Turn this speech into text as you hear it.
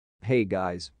Hey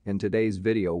guys, in today's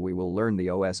video we will learn the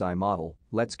OSI model.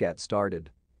 Let's get started.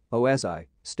 OSI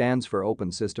stands for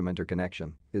Open System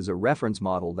Interconnection, is a reference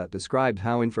model that describes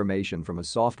how information from a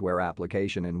software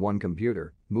application in one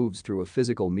computer moves through a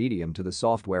physical medium to the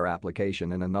software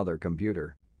application in another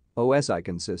computer. OSI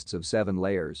consists of 7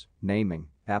 layers: naming,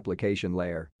 application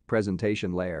layer,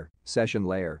 presentation layer, session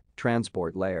layer,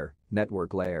 transport layer,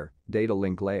 network layer, data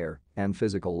link layer, and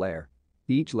physical layer.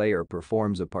 Each layer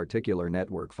performs a particular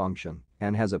network function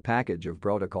and has a package of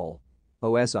protocol.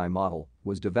 OSI model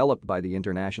was developed by the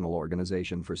International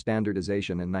Organization for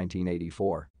Standardization in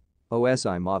 1984.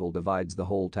 OSI model divides the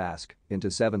whole task into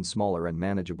 7 smaller and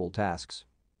manageable tasks.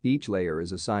 Each layer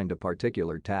is assigned a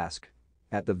particular task.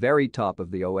 At the very top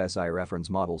of the OSI reference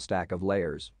model stack of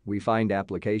layers, we find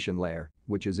application layer,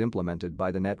 which is implemented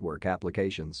by the network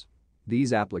applications.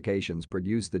 These applications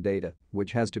produce the data,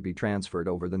 which has to be transferred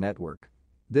over the network.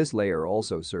 This layer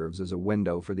also serves as a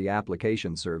window for the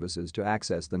application services to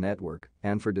access the network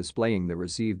and for displaying the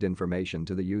received information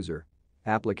to the user.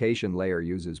 Application layer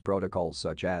uses protocols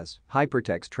such as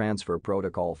Hypertext Transfer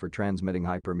Protocol for transmitting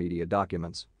hypermedia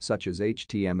documents, such as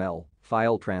HTML,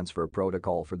 File Transfer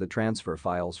Protocol for the transfer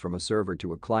files from a server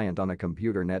to a client on a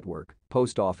computer network,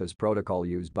 Post Office Protocol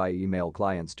used by email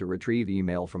clients to retrieve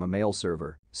email from a mail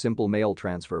server, Simple Mail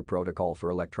Transfer Protocol for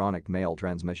electronic mail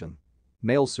transmission.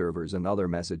 Mail servers and other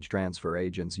message transfer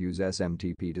agents use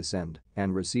SMTP to send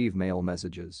and receive mail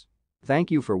messages. Thank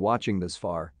you for watching this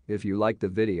far. If you liked the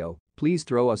video, please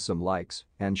throw us some likes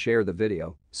and share the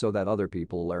video so that other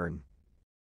people learn.